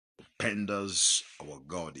stupendous our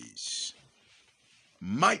God is.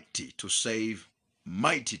 Mighty to save,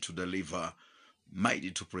 mighty to deliver, mighty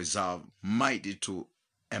to preserve, mighty to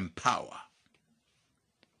empower.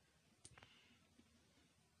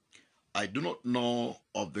 I do not know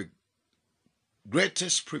of the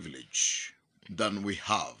greatest privilege than we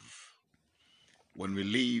have when we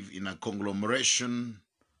live in a conglomeration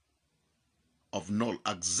of knowledge,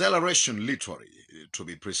 acceleration literally, to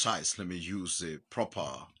be precise. Let me use the proper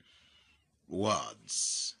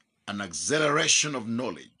words. An acceleration of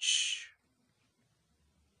knowledge.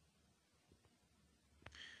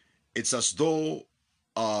 It's as though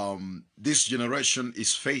this generation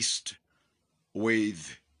is faced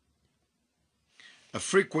with a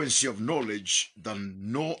frequency of knowledge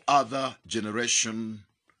than no other generation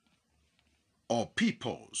or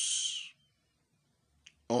peoples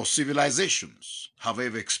or civilizations have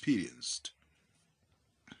ever experienced.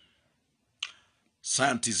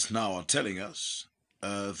 Scientists now are telling us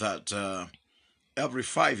that every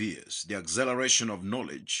 5 years, the acceleration of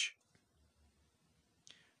knowledge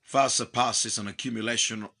far surpasses an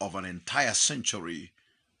accumulation of an entire century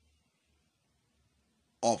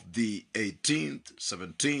of the 18th,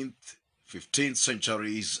 17th, 15th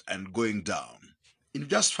centuries and going down. In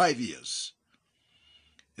just 5 years,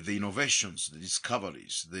 the innovations, the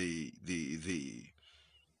discoveries, the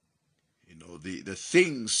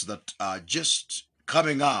things that are just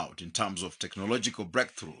coming out in terms of technological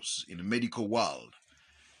breakthroughs in the medical world,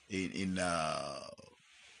 in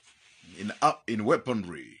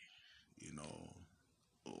weaponry,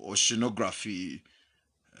 oceanography,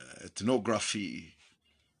 ethnography,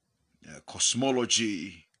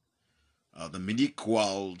 cosmology, the medic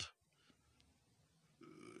world,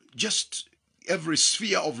 just every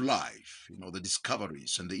sphere of life, the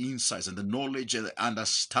discoveries and the insights and the knowledge and the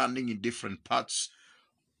understanding in different parts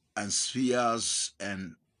and spheres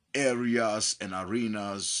and areas and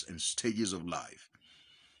arenas and stages of life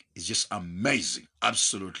is just amazing,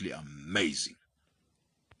 absolutely amazing.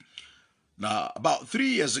 Now, about 3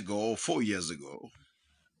 years ago, 4 years ago,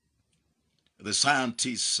 the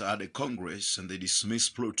scientists had a congress and they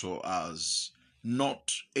dismissed Pluto as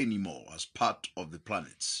not anymore as part of the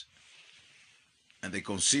planets. And they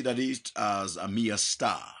considered it as a mere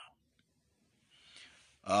star.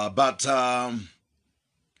 But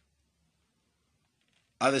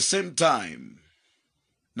at the same time,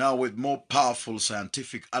 now with more powerful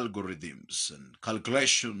scientific algorithms and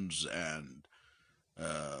calculations and,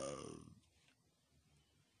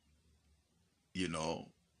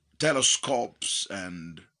 telescopes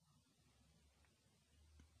and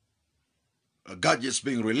gadgets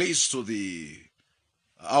being released to the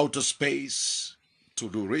outer space to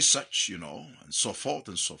do research, and so forth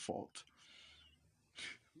and so forth.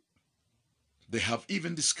 They have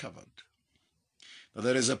even discovered that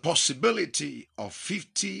there is a possibility of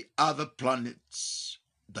 50 other planets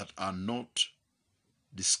that are not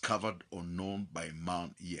discovered or known by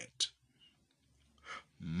man yet.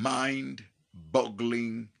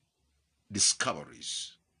 Mind-boggling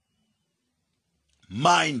discoveries.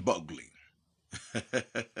 Mind-boggling.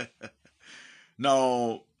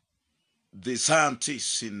 Now, the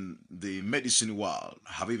scientists in the medicine world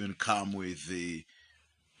have even come with the,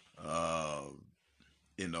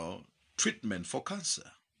 treatment for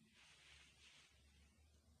cancer.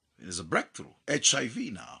 It is a breakthrough. HIV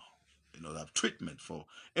now, they have treatment for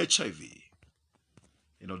HIV.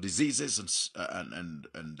 Diseases and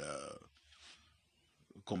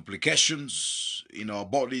complications in our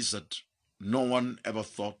bodies that no one ever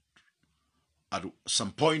thought at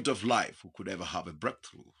some point of life we could ever have a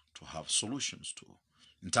breakthrough to have solutions to,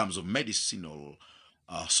 in terms of medicinal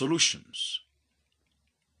solutions.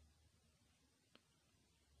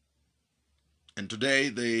 And today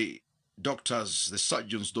the doctors, the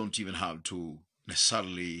surgeons don't even have to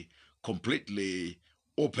necessarily completely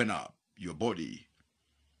open up your body.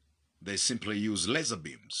 They simply use laser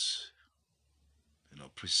beams,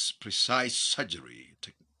 precise surgery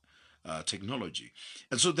technology.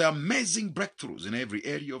 And so there are amazing breakthroughs in every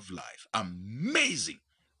area of life. Amazing.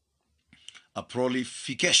 A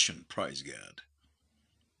prolification, praise God.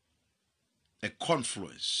 A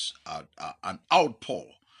confluence, an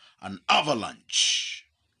outpour, an avalanche,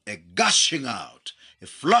 a gushing out, a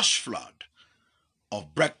flash flood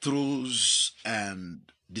of breakthroughs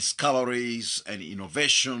and discoveries and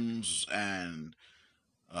innovations and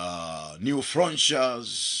new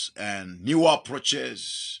frontiers and new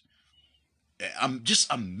approaches.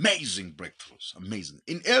 Just amazing breakthroughs, amazing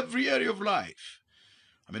in every area of life.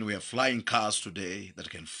 We have flying cars today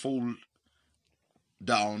that can fall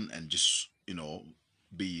down and just,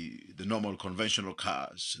 be the normal conventional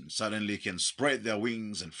cars, and suddenly can spread their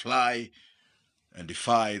wings and fly and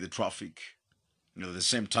defy the traffic. At the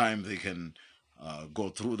same time, they can go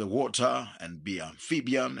through the water and be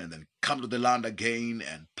amphibian, and then come to the land again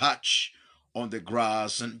and patch on the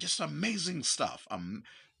grass, and just amazing stuff.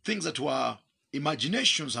 Things that were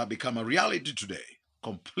imaginations have become a reality today,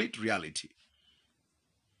 complete reality.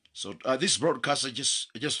 So this broadcast, I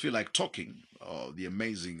just feel like talking the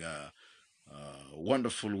amazing,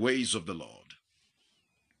 wonderful ways of the Lord.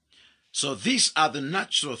 So these are the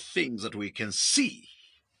natural things that we can see,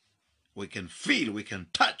 we can feel, we can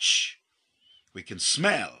touch, we can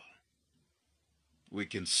smell, we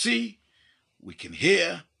can see, we can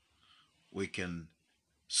hear, we can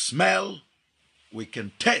smell, we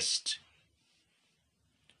can taste,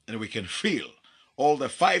 and we can feel. All the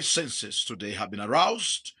five senses today have been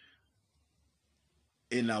aroused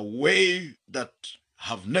in a way that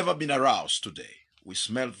have never been aroused today. We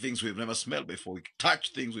smell things we've never smelled before. We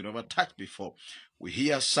touch things we've never touched before. We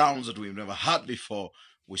hear sounds that we've never heard before.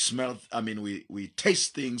 We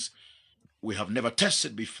taste things we have never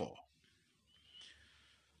tasted before.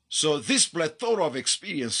 So this plethora of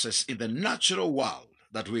experiences in the natural world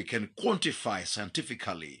that we can quantify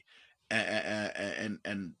scientifically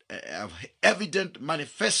and have evident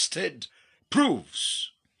manifested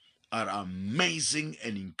proofs are amazing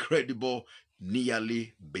and incredible,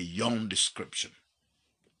 nearly beyond description.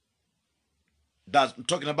 I'm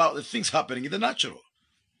talking about the things happening in the natural.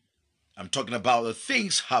 I'm talking about the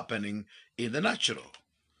things happening in the natural.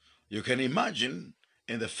 You can imagine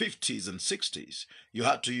in the 50s and 60s, you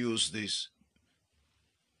had to use these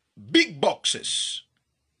big boxes,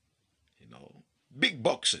 big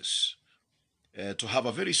boxes, to have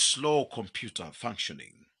a very slow computer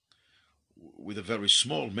functioning with a very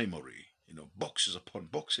small memory, boxes upon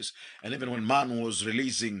boxes. And even when man was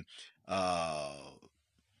releasing,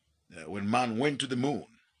 when man went to the moon,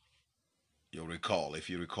 if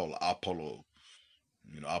you recall Apollo,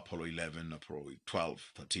 Apollo 11, Apollo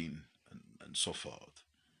 12, 13, and so forth.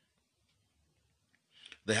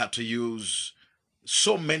 They had to use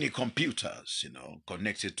so many computers,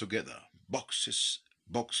 connected together, box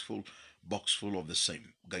full of the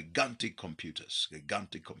same, gigantic computers.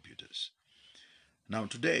 Now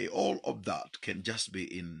today, all of that can just be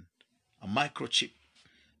in a microchip.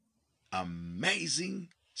 Amazing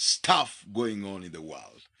stuff going on in the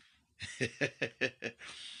world.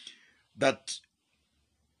 That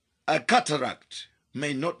a cataract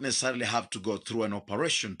may not necessarily have to go through an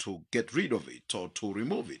operation to get rid of it or to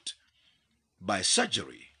remove it by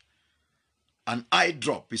surgery. An eye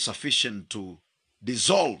drop is sufficient to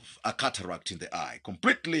dissolve a cataract in the eye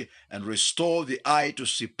completely and restore the eye to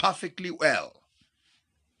see perfectly well.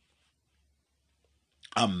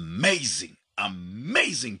 Amazing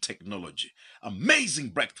technology,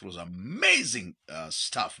 amazing breakthroughs, amazing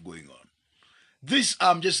stuff going on.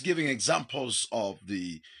 I'm just giving examples of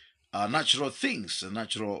the natural things in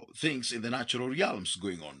the natural realms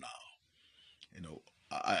going on now.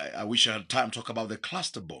 I wish I had time to talk about the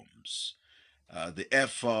cluster bombs, the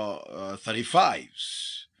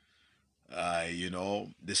F-35s,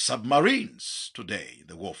 the submarines today,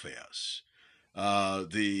 the warfares,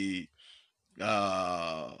 the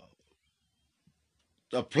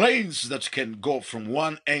planes that can go from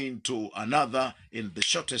one end to another in the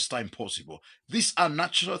shortest time possible. These are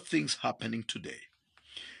natural things happening today.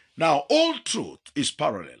 Now, all truth is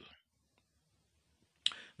parallel.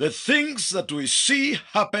 The things that we see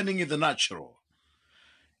happening in the natural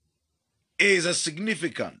is a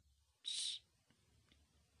significance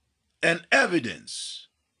and evidence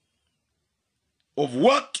of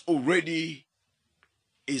what already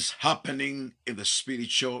is happening in the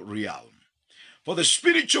spiritual realm. For the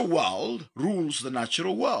spiritual world rules the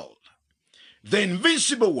natural world. The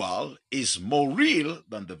invisible world is more real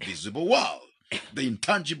than the visible world. The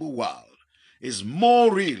intangible world is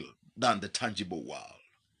more real than the tangible world.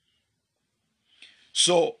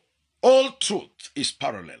 So all truth is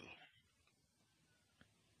parallel.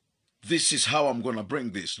 This is how I'm going to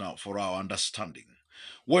bring this now for our understanding.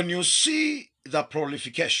 When you see the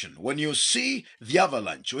proliferation, when you see the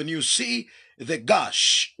avalanche, when you see the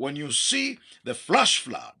gush, when you see the flash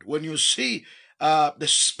flood, when you see the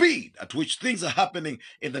speed at which things are happening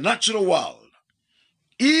in the natural world,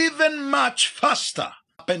 even much faster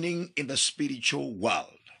happening in the spiritual world.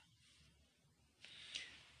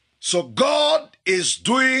 So God is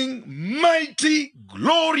doing mighty,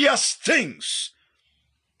 glorious things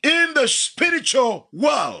in the spiritual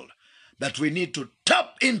world that we need to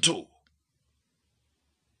tap into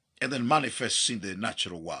and then manifest in the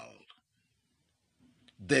natural world.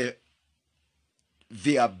 The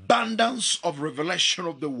the abundance of revelation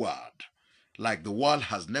of the word like the world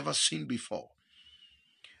has never seen before.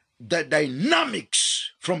 The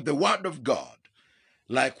dynamics from the word of God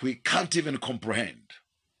like we can't even comprehend.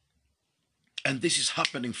 And this is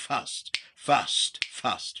happening fast, fast,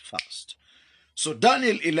 fast, fast. So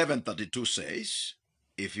Daniel 11:32 says,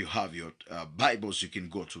 if you have your Bibles, you can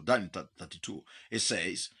go to Daniel 32. It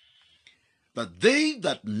says, "But they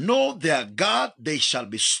that know their God, they shall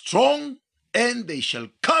be strong, and they shall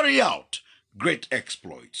carry out great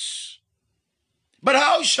exploits." But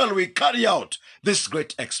how shall we carry out these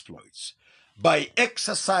great exploits? By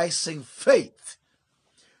exercising faith.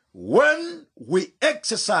 When we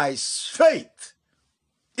exercise faith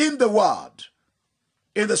in the word,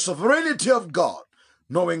 in the sovereignty of God,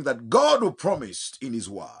 knowing that God who promised in his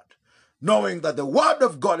word, knowing that the word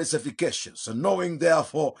of God is efficacious, and knowing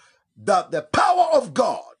therefore that the power of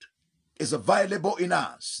God is available in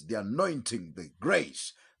us, the anointing, the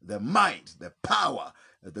grace, the might, the power,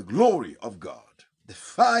 the glory of God, the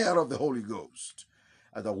fire of the Holy Ghost,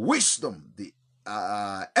 the wisdom, the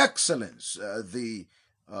excellence, the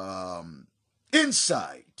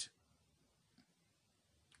insight,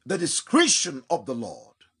 the discretion of the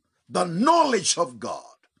Lord, the knowledge of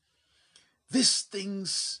God. These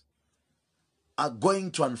things are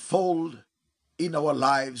going to unfold in our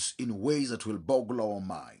lives in ways that will boggle our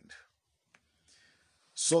mind.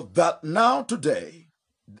 So that now today,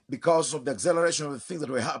 because of the acceleration of the things that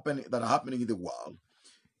are happening in the world,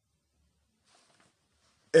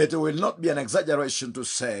 it will not be an exaggeration to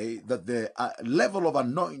say that the level of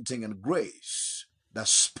anointing and grace, the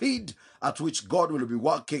speed at which God will be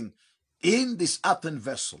working in these earthen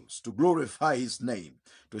vessels to glorify his name,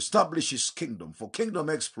 to establish his kingdom, for kingdom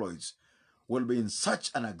exploits, will be in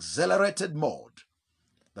such an accelerated mode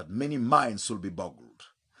that many minds will be boggled.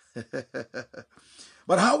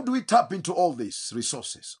 But how do we tap into all these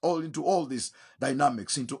resources, into all these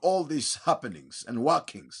dynamics, into all these happenings and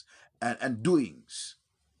workings and doings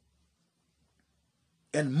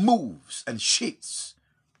and moves and shifts?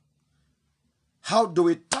 How do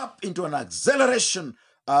we tap into an acceleration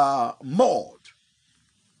mode?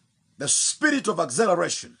 The spirit of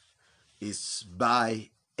acceleration is by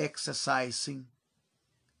exercising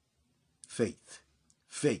faith,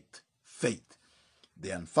 faith, faith. The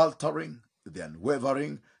unfaltering, the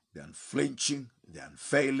unwavering, the unflinching, the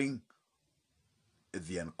unfailing,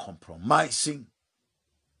 the uncompromising,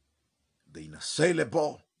 the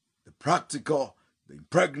inassailable, the practical, the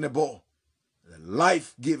impregnable, the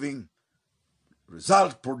life-giving,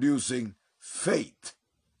 result-producing faith,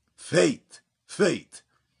 faith, faith.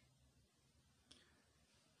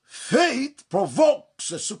 Faith provokes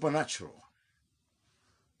the supernatural.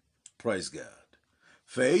 Praise God.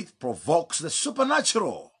 Faith provokes the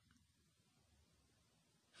supernatural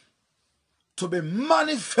to be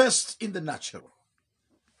manifest in the natural.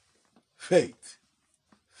 Faith,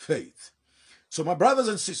 faith. So my brothers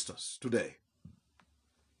and sisters, today,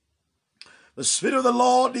 the Spirit of the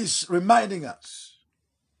Lord is reminding us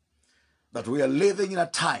that we are living in a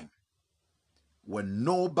time when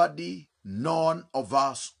none of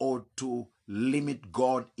us ought to limit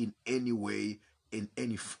God in any way, in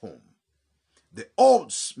any form. The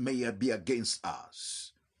odds may be against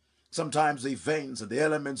us. Sometimes the events and the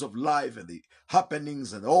elements of life and the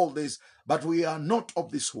happenings and all this, but we are not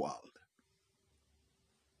of this world,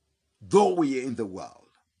 though we are in the world.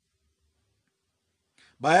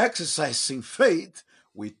 By exercising faith,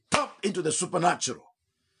 we tap into the supernatural.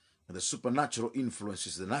 And the supernatural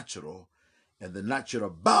influences the natural, and the natural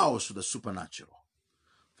bows to the supernatural.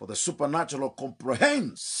 For the supernatural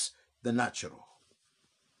comprehends the natural.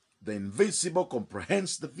 The invisible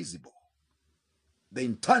comprehends the visible. The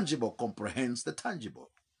intangible comprehends the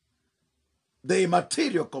tangible. The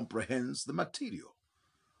immaterial comprehends the material.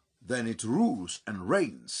 Then it rules and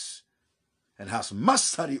reigns and has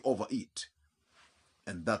mastery over it.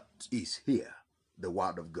 And that is here, the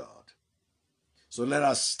Word of God. So let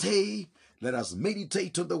us stay, let us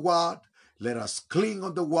meditate on the Word, let us cling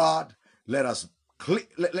on the Word, let us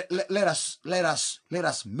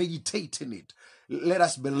meditate in it. Let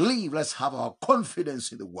us believe, let's have our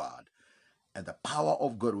confidence in the Word. And the power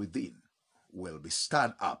of God within will be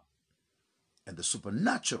stirred up. And the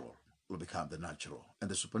supernatural will become the natural.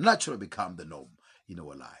 And the supernatural will become the norm in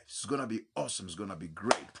our lives. It's going to be awesome. It's going to be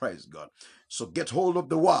great. Praise God. So get hold of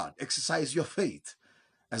the Word. Exercise your faith.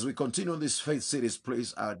 As we continue on this faith series,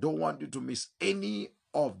 please, I don't want you to miss any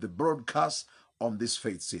of the broadcasts on this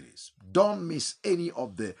faith series. Don't miss any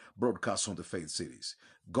of the broadcasts on the faith series.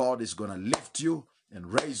 God is going to lift you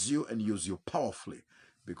and raise you and use you powerfully,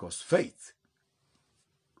 because faith,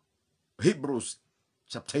 Hebrews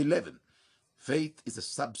chapter 11, Faith is the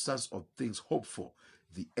substance of things hoped for,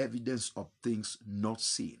 the evidence of things not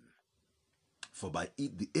seen. For by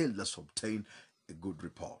it the elders obtain a good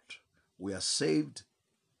report. We are saved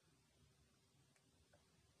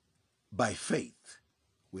by faith.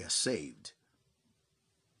 We are saved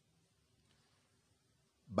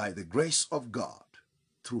by the grace of God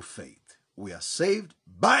through faith. We are saved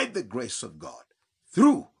by the grace of God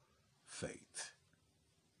through faith.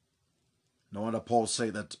 No wonder Paul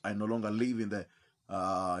said that I no longer live in the,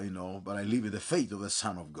 but I live in the faith of the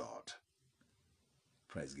Son of God.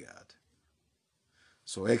 Praise God.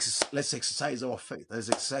 So let's exercise our faith. Let's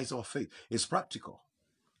exercise our faith. It's practical.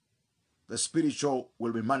 The spiritual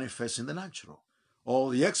will be manifest in the natural.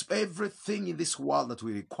 Everything in this world that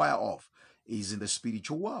we require of is in the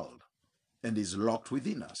spiritual world and is locked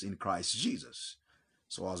within us in Christ Jesus.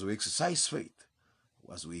 So as we exercise faith,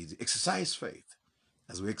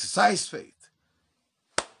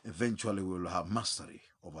 eventually we will have mastery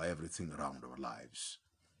over everything around our lives.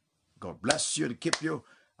 God bless you and keep you.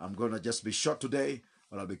 I'm going to just be short today,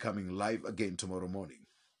 but I'll be coming live again tomorrow morning.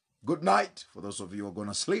 Good night for those of you who are going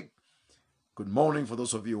to sleep. Good morning for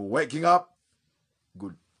those of you who are waking up.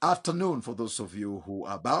 Good afternoon for those of you who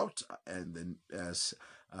are about and then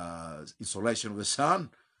installation of the sun.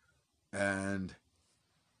 And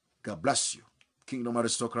God bless you. Kingdom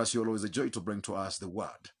aristocracy, always a joy to bring to us the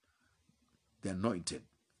word, the anointed,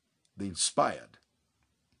 the inspired,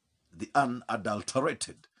 the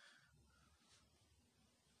unadulterated,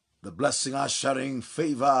 the blessing ushering,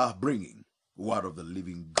 favor bringing word of the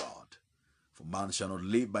living God. For man shall not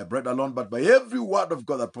live by bread alone, but by every word of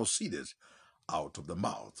God that proceedeth out of the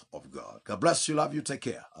mouth of God. God bless you, love you, take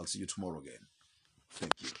care. I'll see you tomorrow again.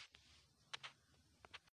 Thank you.